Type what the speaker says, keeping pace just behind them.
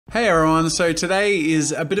Hey everyone, so today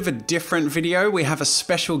is a bit of a different video. We have a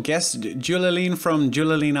special guest, Jullelin from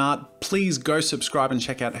Jullelin Art. Please go subscribe and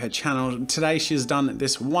check out her channel. Today she's done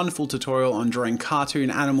this wonderful tutorial on drawing cartoon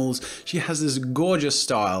animals. She has this gorgeous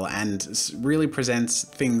style and really presents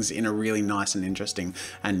things in a really nice and interesting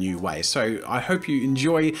and new way. So I hope you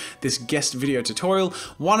enjoy this guest video tutorial.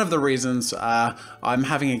 One of the reasons I'm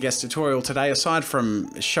having a guest tutorial today, aside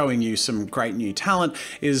from showing you some great new talent,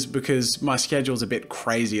 is because my schedule's a bit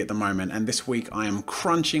crazy at the moment, and this week I am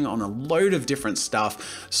crunching on a load of different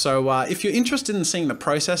stuff. So if you're interested in seeing the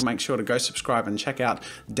process, make sure to go subscribe and check out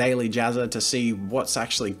Daily JAZZA to see what's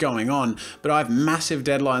actually going on. But I have massive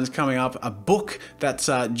deadlines coming up, a book that's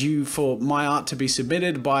due for my art to be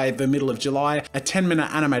submitted by the middle of July, a 10-minute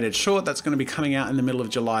animated short that's going to be coming out in the middle of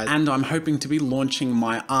July, and I'm hoping to be launching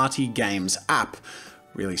my Arty Games app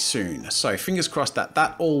really soon. So fingers crossed that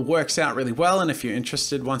that all works out really well, and if you're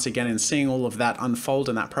interested once again in seeing all of that unfold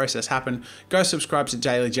and that process happen, go subscribe to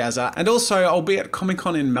Daily JAZZA. And also I'll be at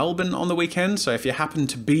Comic-Con in Melbourne on the weekend, so if you happen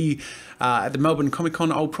to be at the Melbourne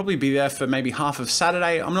Comic-Con, I'll probably be there for maybe half of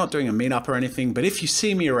Saturday. I'm not doing a meetup or anything, but if you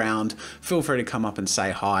see me around, feel free to come up and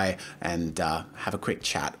say hi and have a quick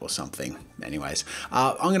chat or something. Anyways,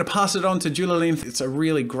 I'm going to pass it on to Jullelin. It's a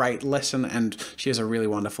really great lesson and she has a really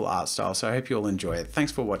wonderful art style, so I hope you all enjoy it.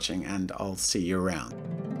 Thanks for watching and I'll see you around.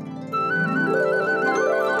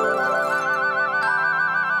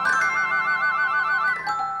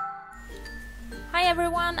 Hi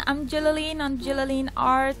everyone, I'm Jullelin on Jullelin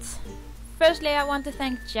Art. Firstly, I want to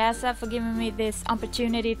thank JAZZA for giving me this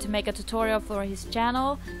opportunity to make a tutorial for his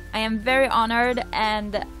channel. I am very honored,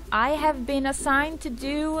 and I have been assigned to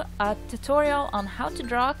do a tutorial on how to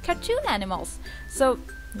draw cartoon animals. So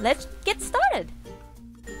let's get started!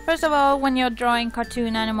 First of all, when you're drawing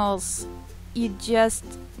cartoon animals, you just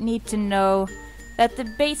need to know that the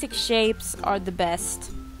basic shapes are the best.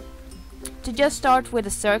 To just start with a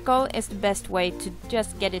circle is the best way to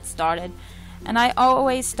just get it started. And I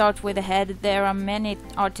always start with the head. There are many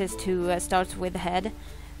artists who start with the head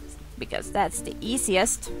because that's the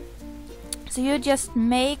easiest. So you just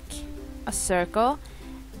make a circle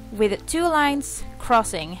with 2 lines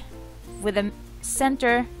crossing, with the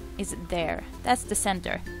center is there. That's the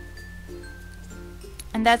center.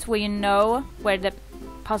 And that's where you know where the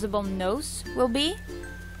possible nose will be.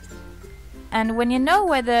 And when you know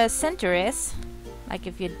where the center is, like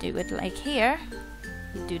if you do it like here,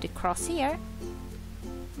 you do the cross here,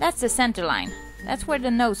 that's the center line. That's where the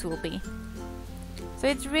nose will be. So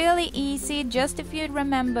it's really easy, just if you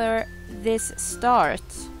remember this start,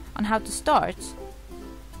 on how to start.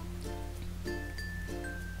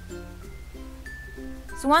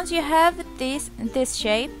 So once you have this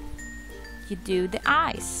shape, you do the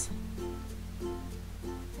eyes.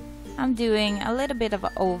 I'm doing a little bit of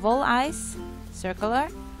oval eyes, circular,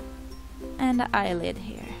 and the eyelid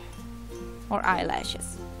here, or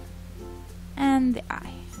eyelashes, and the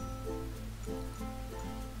eye.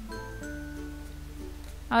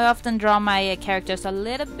 I often draw my characters a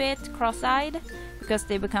little bit cross-eyed because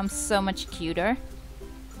they become so much cuter.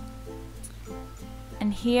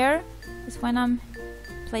 And here is when I'm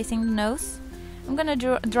placing the nose. I'm gonna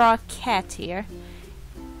draw a cat here.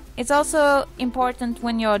 It's also important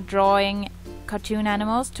when you're drawing cartoon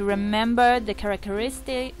animals to remember the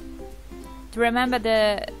characteristic, to remember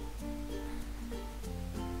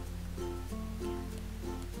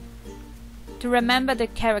the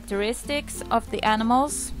characteristics of the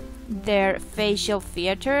animals, their facial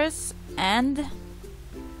features and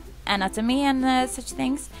anatomy and such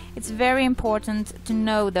things. It's very important to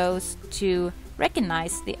know those to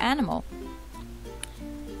recognize the animal.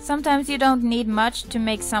 Sometimes you don't need much to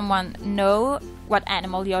make someone know what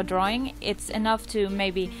animal you're drawing. It's enough to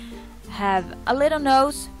maybe have a little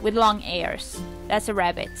nose with long ears. That's a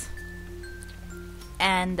rabbit.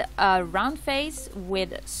 And a round face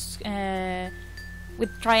with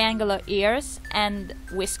triangular ears and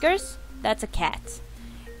whiskers. That's a cat.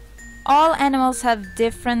 All animals have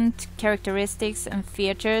different characteristics and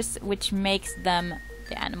features which makes them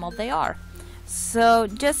the animal they are. So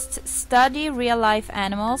just study real-life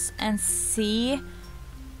animals and see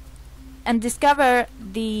and discover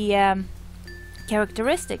the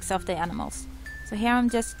characteristics of the animals. So here I'm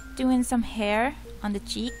just doing some hair on the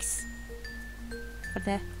cheeks for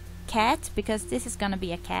the cat, because this is gonna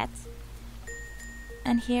be a cat.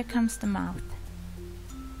 And here comes the mouth.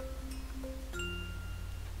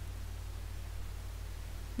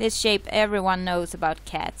 This shape everyone knows about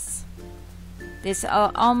cats. This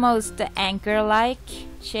almost the anchor-like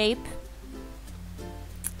shape.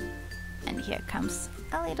 And here comes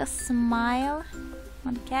a little smile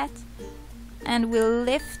on the cat. And we'll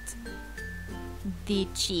lift the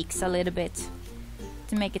cheeks a little bit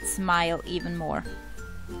to make it smile even more.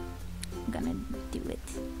 I'm gonna do it.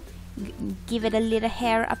 Give it a little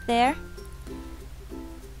hair up there.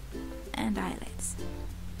 And eyelids.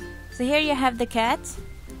 So here you have the cat,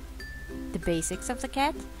 the basics of the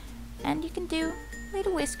cat, and you can do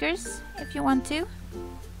little whiskers if you want to.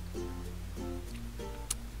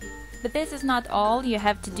 But this is not all, you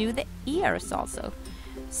have to do the ears also.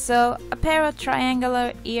 So a pair of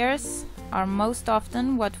triangular ears are most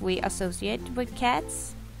often what we associate with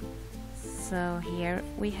cats. So here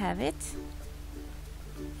we have it.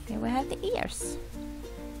 Here we have the ears.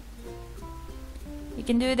 You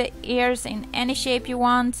can do the ears in any shape you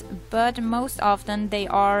want, but most often they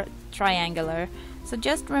are triangular. So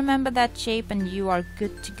just remember that shape and you are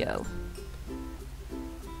good to go.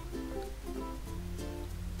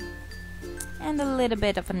 And a little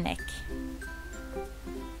bit of a neck.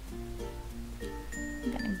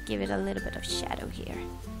 I'm gonna give it a little bit of shadow here.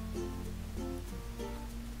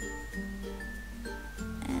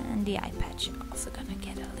 And the eye patch also gonna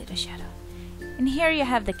get a little shadow. And here you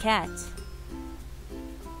have the cat.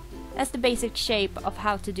 That's the basic shape of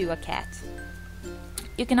how to do a cat.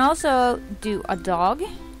 You can also do a dog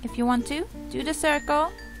if you want to. Do the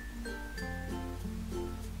circle.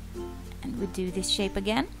 And we do this shape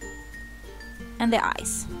again. And the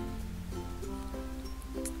eyes.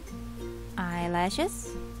 Eyelashes.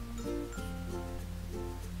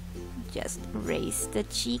 Just raise the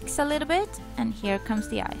cheeks a little bit, and here comes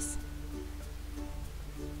the eyes.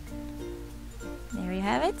 There you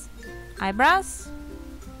have it. Eyebrows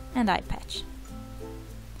and eye patch.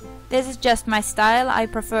 This is just my style. I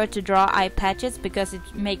prefer to draw eye patches because it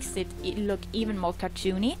makes it look even more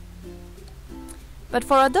cartoony. But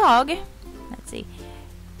for a dog, let's see,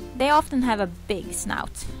 they often have a big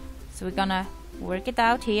snout. So we're gonna work it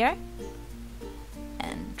out here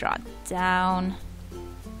and draw it down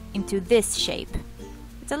into this shape.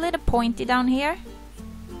 It's a little pointy down here,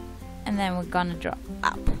 and then we're gonna draw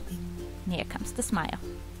up. And here comes the smile.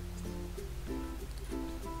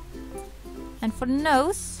 And for the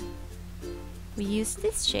nose, we use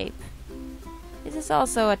this shape. This is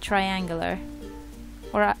also a triangular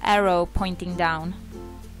or an arrow pointing down.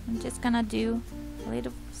 I'm just gonna do a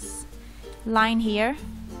little line here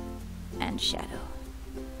and shadow.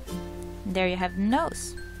 And there you have the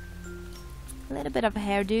nose. A little bit of a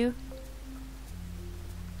hairdo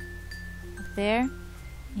up there.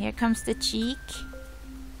 Here comes the cheek.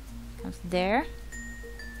 Comes there.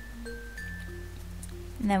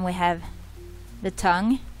 And then we have the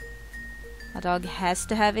tongue. A dog has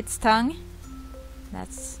to have its tongue.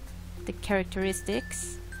 That's the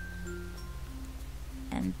characteristics.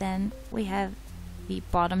 And then we have the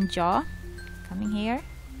bottom jaw coming here.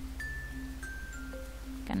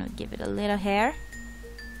 Gonna give it a little hair.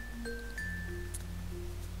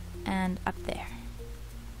 And up there.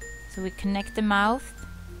 So we connect the mouth.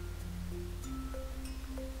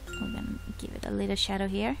 We're gonna give it a little shadow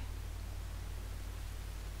here.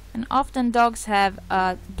 And often dogs have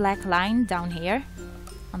a black line down here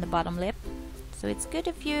on the bottom lip. So it's good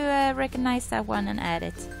if you recognize that one and add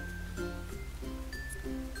it.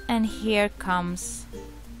 And here comes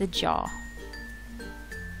the jaw.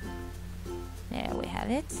 There we have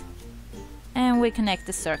it. And we connect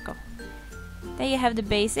the circle. There you have the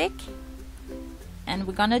basic. And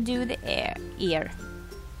we're gonna do the ear.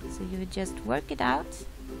 So you would just work it out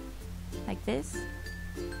like this.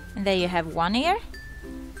 And there you have one ear.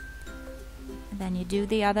 And then you do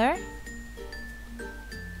the other.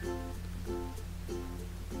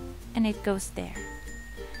 And it goes there.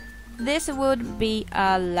 This would be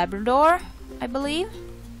a Labrador, I believe,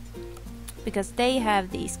 because they have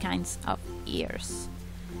these kinds of ears.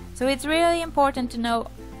 So it's really important to know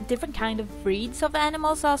different kind of breeds of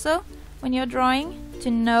animals also when you're drawing, to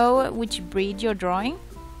know which breed you're drawing.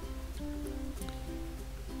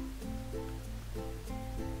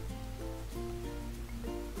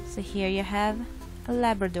 So here you have a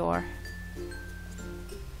Labrador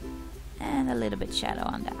and a little bit shadow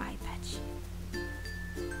on the eye patch.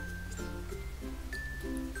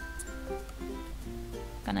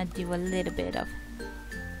 Gonna do a little bit of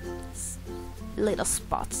little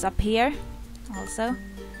spots up here also.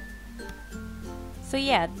 So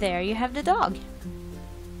yeah, there you have the dog.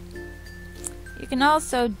 You can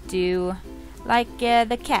also do like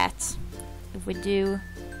the cat. If we do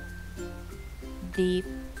the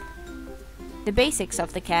basics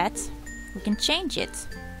of the cat, we can change it.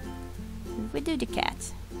 If we do the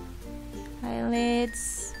cat,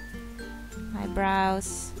 eyelids,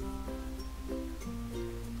 eyebrows,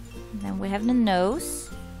 then we have the nose.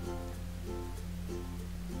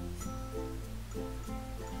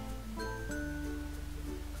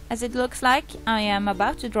 as it looks like I am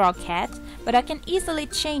about to draw a cat, but I can easily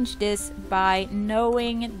change this by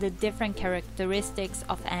knowing the different characteristics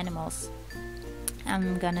of animals.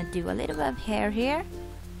 I'm gonna do a little bit of hair here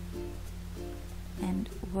and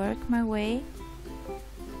work my way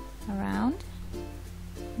around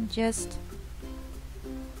and just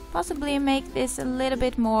possibly make this a little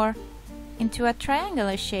bit more into a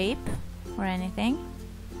triangular shape or anything,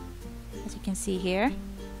 as you can see here.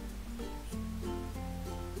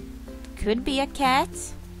 Could be a cat,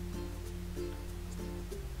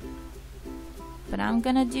 but I'm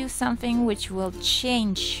gonna do something which will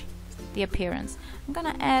change the appearance. I'm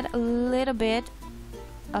gonna add a little bit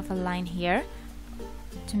of a line here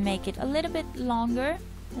to make it a little bit longer,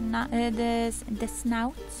 the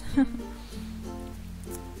snout.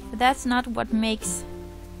 But that's not what makes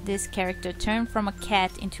this character turn from a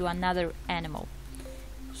cat into another animal.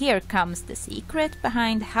 Here comes the secret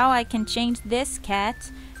behind how I can change this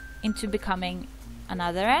cat into becoming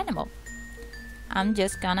another animal. I'm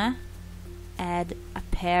just gonna add a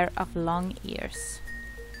pair of long ears.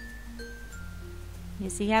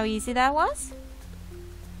 You see how easy that was?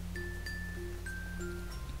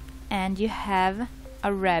 And you have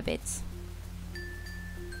a rabbit.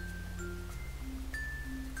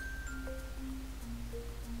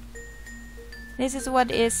 This is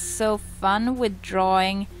what is so fun with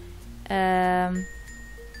drawing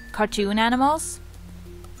cartoon animals.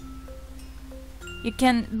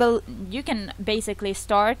 You can basically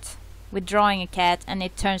start with drawing a cat and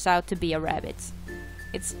it turns out to be a rabbit.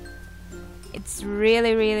 It's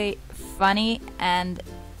really funny, and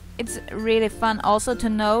it's really fun also to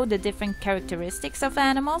know the different characteristics of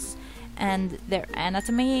animals and their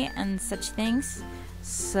anatomy and such things.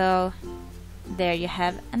 So there you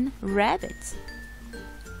have a rabbit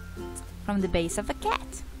from the base of a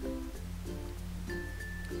cat.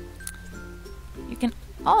 You can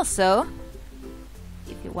also,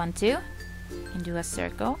 if you want to, you can do a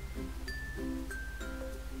circle.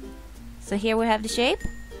 So here we have the shape.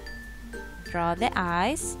 Draw the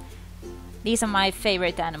eyes. These are my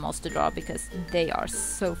favorite animals to draw because they are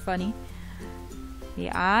so funny.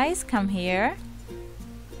 The eyes come here,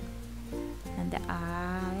 and the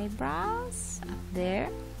eyebrows up there,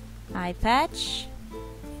 eye patch,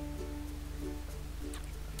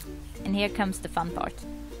 and here comes the fun part.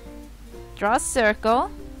 Draw a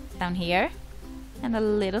circle down here and a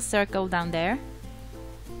little circle down there,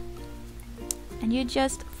 and you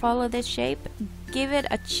just follow this shape. Give it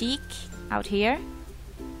a cheek out here,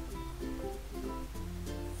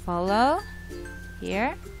 follow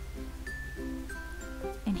here,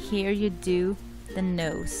 and here you do the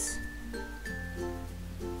nose.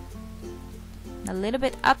 A little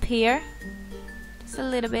bit up here, just a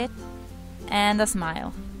little bit, and a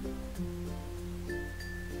smile.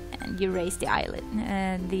 And you raise the eyelid,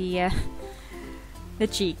 the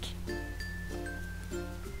cheek,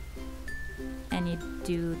 and you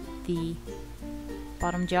do the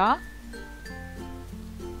bottom jaw.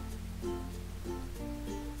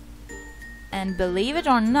 And believe it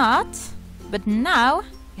or not, but now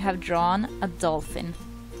you have drawn a dolphin.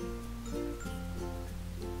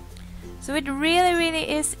 So it really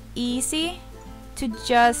is easy to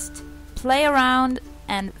just play around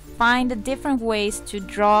and find different ways to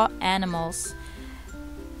draw animals.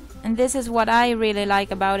 And this is what I really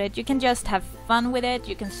like about it. You can just have fun with it.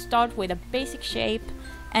 You can start with a basic shape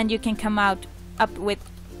and you can come up with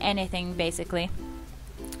anything basically.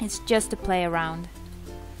 It's just to play around.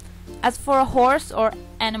 As for a horse or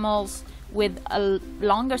animals with a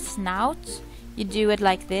longer snout, you do it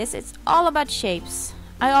like this. It's all about shapes.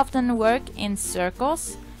 I often work in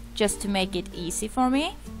circles just to make it easy for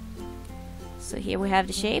me. So here we have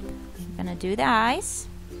the shape. I'm gonna do the eyes,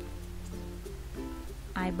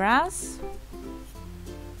 eyebrows,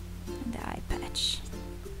 and the eye patch.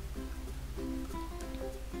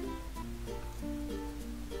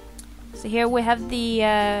 So here we have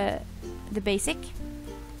the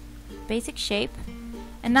basic shape,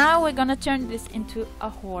 and now we're gonna turn this into a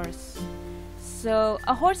horse. So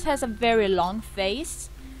a horse has a very long face,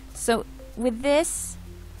 so with this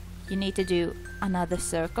you need to do another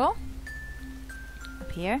circle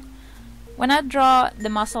up here. When I draw the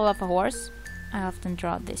muzzle of a horse, I often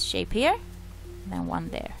draw this shape here, and then one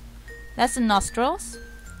there. That's the nostrils.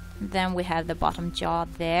 Then we have the bottom jaw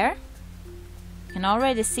there. You can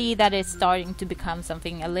already see that it's starting to become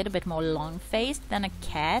something a little bit more long-faced than a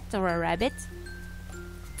cat or a rabbit.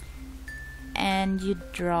 And you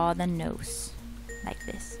draw the nose like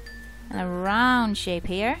this, and a round shape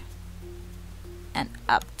here, and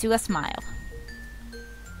up to a smile.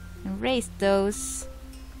 And raise those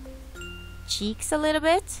cheeks a little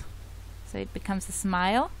bit so it becomes a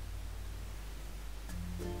smile.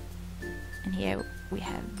 And here we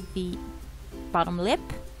have the bottom lip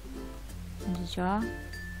and the jaw,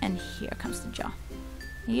 and here comes the jaw.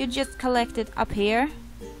 You just collect it up here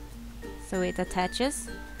so it attaches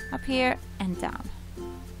up here and down.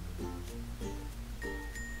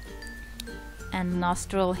 And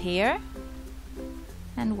nostril here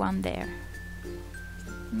and one there.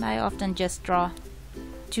 And I often just draw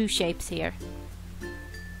two shapes here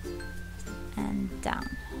and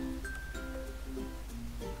down.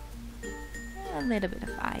 A little bit of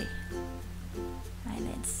eyelids.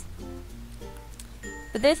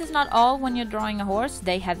 But this is not all when you're drawing a horse.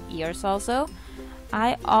 They have ears also.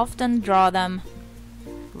 I often draw them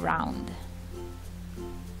round,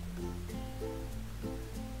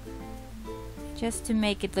 just to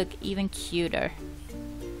make it look even cuter.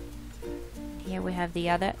 Here we have the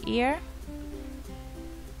other ear.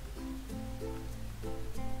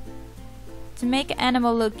 To make an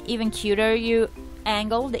animal look even cuter, you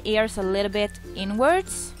angle the ears a little bit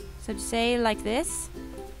inwards, so to say, like this.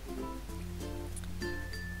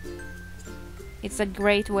 It's a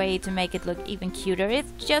great way to make it look even cuter.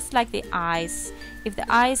 It's just like the eyes. If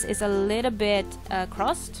the eyes is a little bit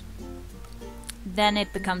crossed, then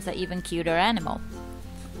it becomes an even cuter animal.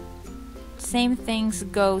 Same things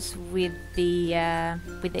goes with the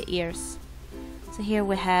ears. So here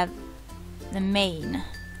we have the mane,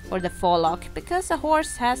 or the forelock, because a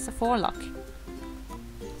horse has a forelock.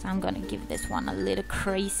 So I'm gonna give this one a little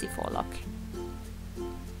crazy forelock.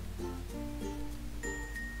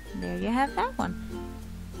 There you have that one.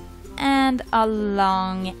 And a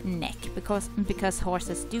long neck, because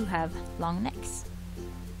horses do have long necks.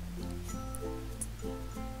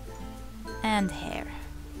 And hair.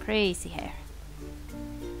 Crazy hair.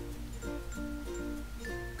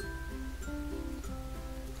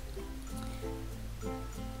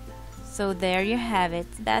 So there you have it.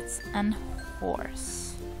 That's an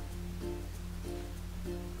horse.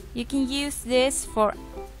 You can use this for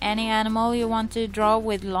any animal you want to draw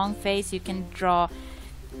with long face. You can draw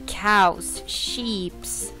cows,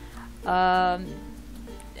 sheeps, rhinos.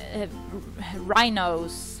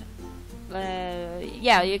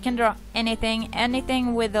 Yeah, you can draw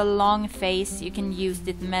anything with a long face. You can use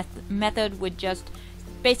this method with just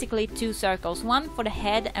basically two circles, one for the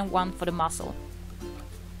head and one for the muzzle.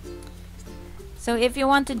 So if you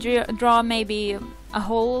want to draw maybe a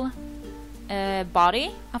whole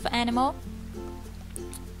body of an animal,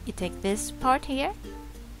 you take this part here.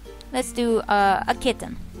 Let's do a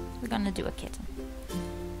kitten. We're gonna do a kitten.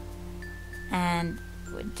 And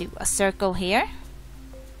we'll do a circle here.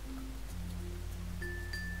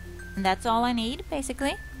 And that's all I need,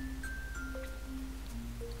 basically.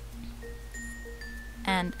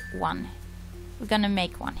 And one. We're gonna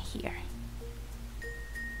make one here.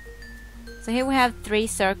 So here we have 3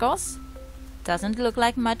 circles. Doesn't look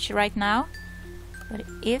like much right now, but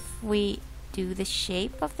if we do the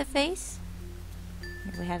shape of the face,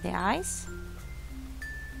 here we have the eyes.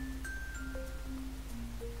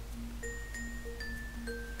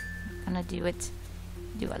 I'm gonna do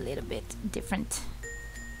a little bit different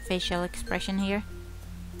facial expression here.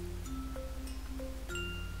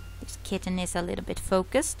 This kitten is a little bit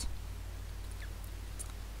focused.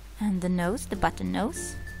 And the nose, the button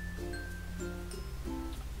nose.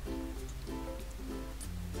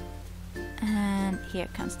 And here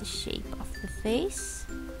comes the shape of the face.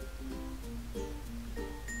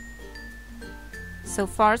 So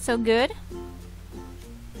far so good.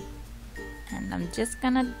 And I'm just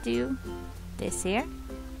gonna do this here.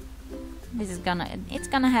 It's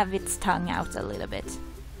gonna have its tongue out a little bit.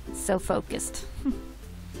 It's so focused.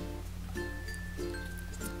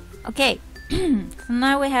 Okay, so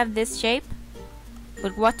now we have this shape.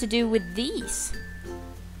 But what to do with these?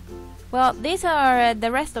 Well, these are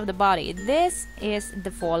the rest of the body. This is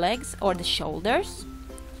the forelegs or the shoulders.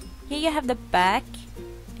 Here you have the back,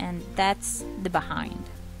 and that's the behind.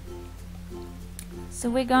 So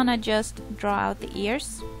we're gonna just draw out the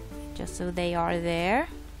ears, just so they are there.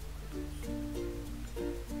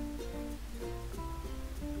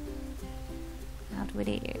 Out with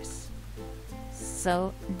the ears.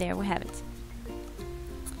 So there we have it.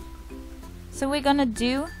 So we're gonna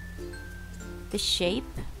do the shape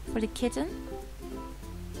for the kitten.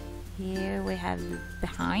 Here we have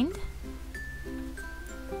behind.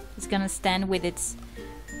 It's gonna stand with its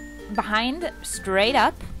behind straight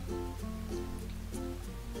up.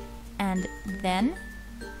 And then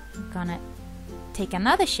I'm gonna take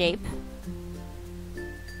another shape.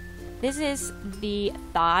 This is the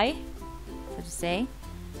thigh, so to say.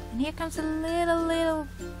 And here comes a little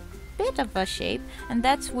bit of a shape, and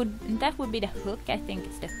that would be the hook. I think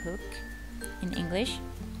it's the hook in English.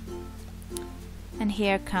 And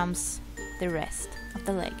here comes the rest of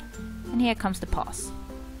the leg. And here comes the paws.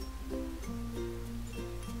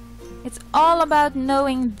 It's all about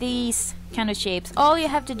knowing these kind of shapes. All you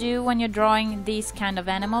have to do when you're drawing these kind of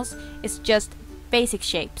animals is just basic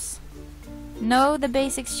shapes. Know the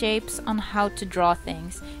basic shapes on how to draw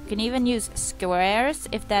things. You can even use squares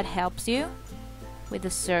if that helps you, with a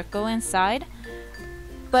circle inside.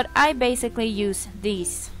 But I basically use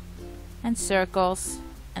these and circles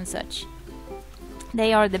and such.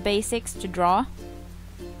 They are the basics to draw.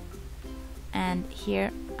 And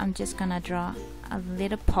here I'm just gonna draw a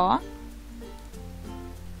little paw.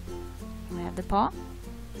 We have the paw,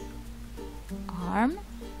 arm,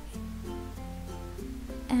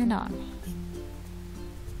 and arm.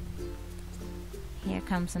 Here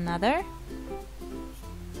comes another,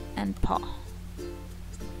 and paw.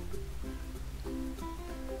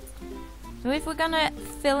 So if we're gonna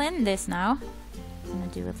fill in this now, I'm gonna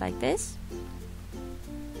do it like this.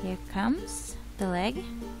 Here comes the leg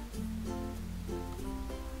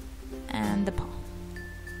and the paw.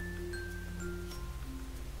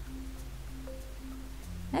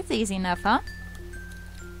 That's easy enough, huh?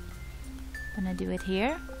 Gonna do it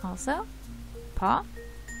here also. Paw.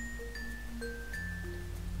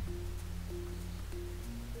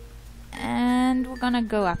 And we're gonna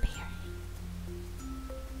go up here.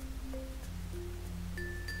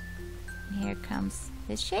 Here comes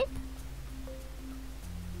this shape.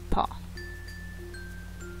 Paw.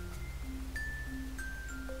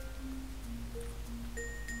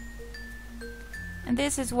 And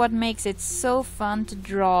this is what makes it so fun to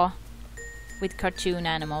draw with cartoon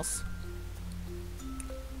animals.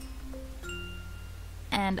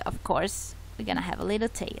 And of course, we're gonna have a little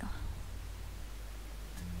tail.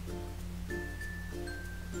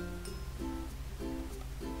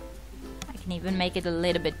 I can even make it a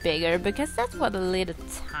little bit bigger because that's what a little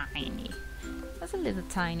tiny. That's a little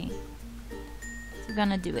tiny. So we're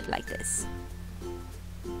gonna do it like this.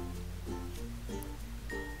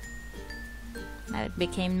 Now it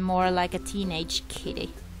became more like a teenage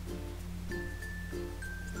kitty.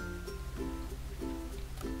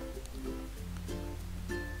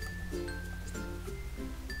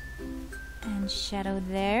 And shadow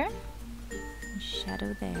there, and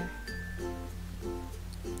shadow there.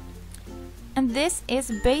 And this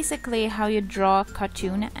is basically how you draw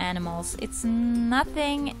cartoon animals. It's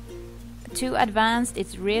nothing too advanced,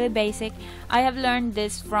 it's really basic. I have learned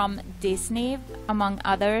this from Disney, among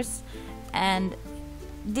others. And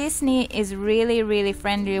Disney is really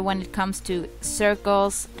friendly when it comes to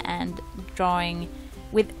circles and drawing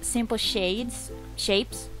with simple shapes.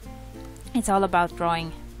 It's all about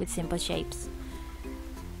drawing with simple shapes.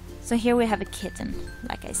 So here we have a kitten,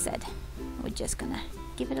 like I said. We're just gonna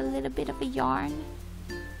give it a little bit of a yarn,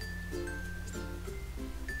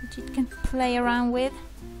 which it can play around with.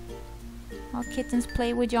 All kittens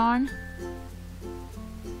play with yarn.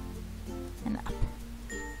 And up.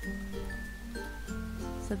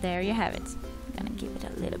 So there you have it. I'm gonna give it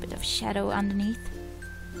a little bit of shadow underneath.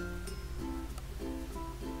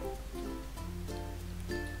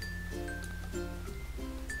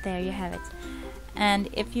 There you have it. And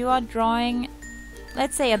if you are drawing,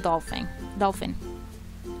 let's say a dolphin.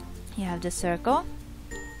 You have the circle.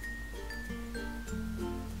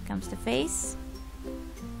 Comes the face.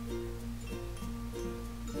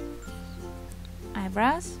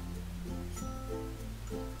 Eyebrows.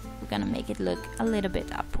 Gonna make it look a little bit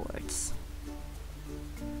upwards.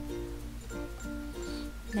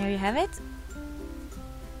 There you have it.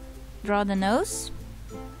 Draw the nose.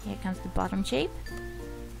 Here comes the bottom shape.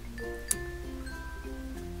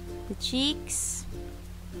 The cheeks.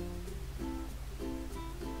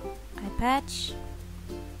 Eye patch.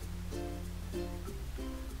 And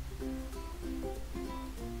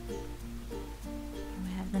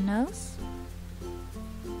we have the nose.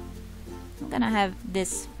 I'm gonna have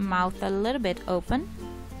this mouth a little bit open.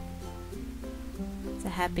 It's a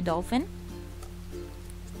happy dolphin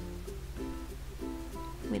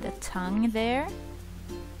with a tongue there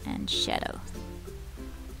and shadow.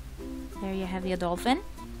 There you have your dolphin.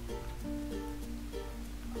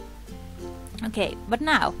 Okay, but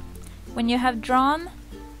now when you have drawn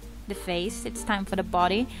the face, it's time for the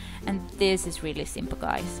body, and this is really simple,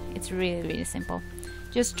 guys. It's really simple.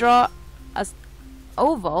 Just draw a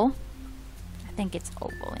oval. I think it's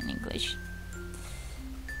oval in English.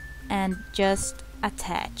 And just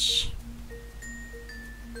attach.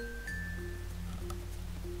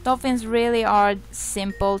 Dolphins really are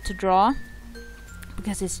simple to draw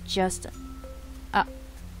because it's just a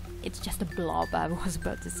blob, I was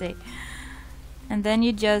about to say. And then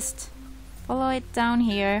you just follow it down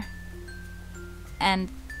here and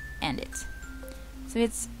end it. So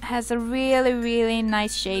it has a really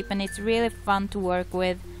nice shape, and it's really fun to work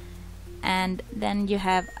with. And then you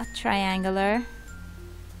have a triangular,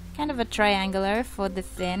 kind of a triangular for the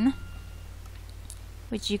fin,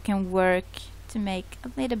 which you can work to make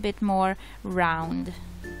a little bit more round.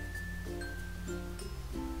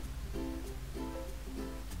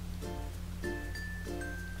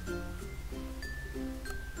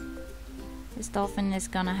 This dolphin is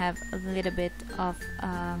gonna have a little bit of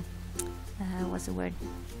what's the word?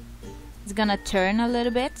 It's gonna turn a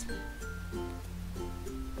little bit.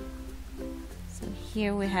 So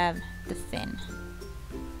here we have the fin.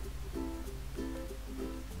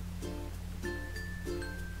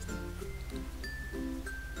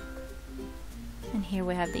 And here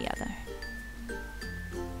we have the other.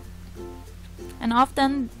 And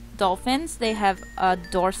often dolphins, they have a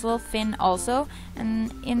dorsal fin also,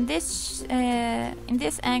 and in this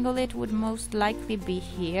angle it would most likely be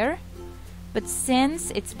here, but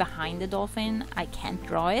since it's behind the dolphin, I can't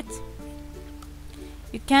draw it.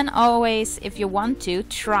 You can always, if you want to,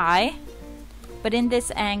 try, but in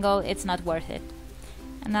this angle it's not worth it.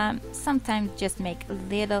 And sometimes just make a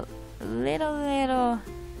little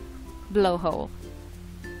blowhole,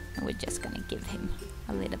 and we're just gonna give him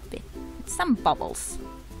a little bit, some bubbles.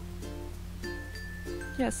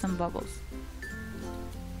 Just some bubbles.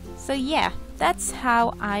 So yeah, that's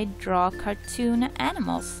how I draw cartoon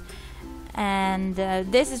animals. And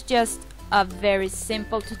this is just a very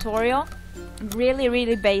simple tutorial.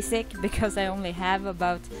 Really basic, because I only have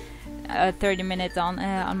about 30 minutes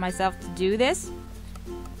on myself to do this.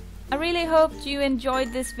 I really hoped you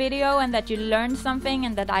enjoyed this video and that you learned something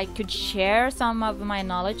and that I could share some of my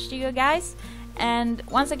knowledge to you guys. And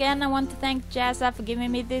once again, I want to thank JAZZA for giving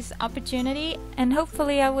me this opportunity, and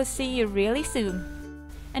hopefully I will see you really soon.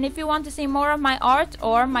 And if you want to see more of my art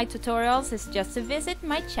or my tutorials, it's just to visit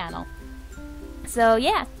my channel. So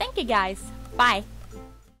yeah, thank you guys. Bye.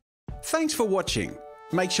 Thanks for watching.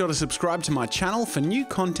 Make sure to subscribe to my channel for new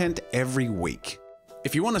content every week.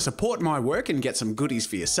 If you want to support my work and get some goodies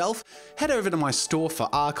for yourself, head over to my store for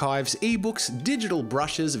archives, ebooks, digital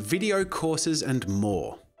brushes, video courses, and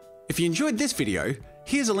more. If you enjoyed this video,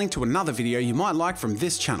 here's a link to another video you might like from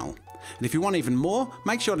this channel. And if you want even more,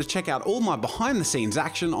 make sure to check out all my behind the scenes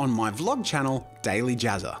action on my vlog channel, Daily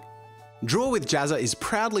JAZZA. Draw with JAZZA is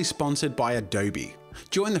proudly sponsored by Adobe.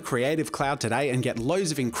 Join the Creative Cloud today and get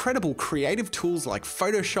loads of incredible creative tools like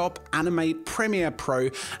Photoshop, Animate, Premiere Pro,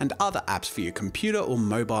 and other apps for your computer or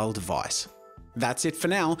mobile device. That's it for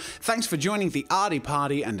now. Thanks for joining the arty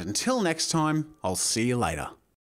party, and until next time, I'll see you later.